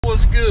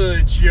What's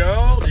good,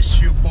 y'all?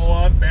 It's your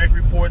boy. I'm back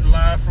reporting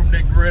live from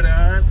the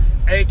gridiron,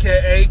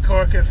 aka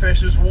Car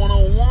Confessions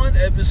 101,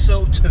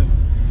 episode 2.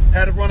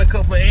 Had to run a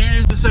couple of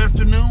errands this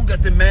afternoon.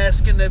 Got the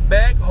mask in the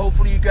back.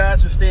 Hopefully you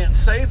guys are staying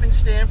safe and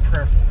staying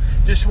prayerful.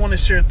 Just want to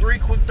share 3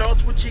 quick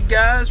thoughts with you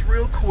guys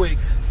real quick.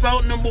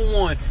 Thought number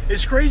 1,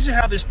 it's crazy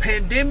how this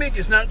pandemic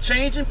is not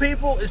changing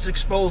people, it's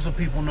exposing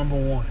people, number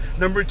 1.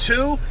 Number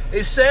 2,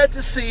 it's sad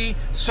to see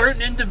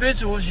certain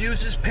individuals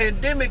use this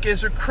pandemic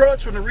as a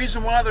crutch for the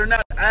reason why they're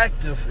not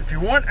active. If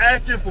you weren't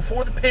active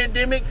before the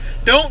pandemic,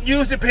 don't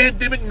use the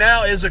pandemic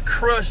now as a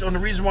crutch on the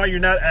reason why you're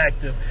not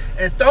active.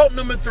 And thought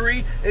number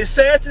 3, it's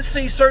sad to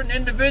see certain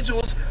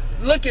individuals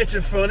look at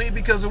you funny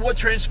because of what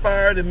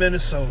transpired in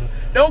Minnesota.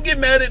 Don't get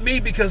mad at me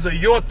because of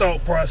your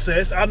thought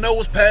process. I know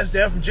it's passed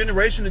down from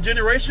generation to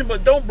generation,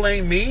 but don't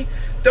blame me.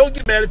 Don't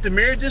get mad at the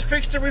mirror. Just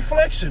fix the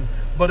reflection.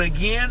 But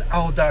again,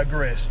 I'll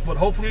digress. But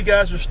hopefully you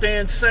guys are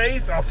staying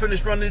safe. I'll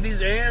finish running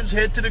these errands,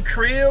 head to the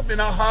crib,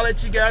 and I'll holler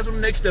at you guys on the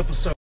next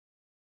episode.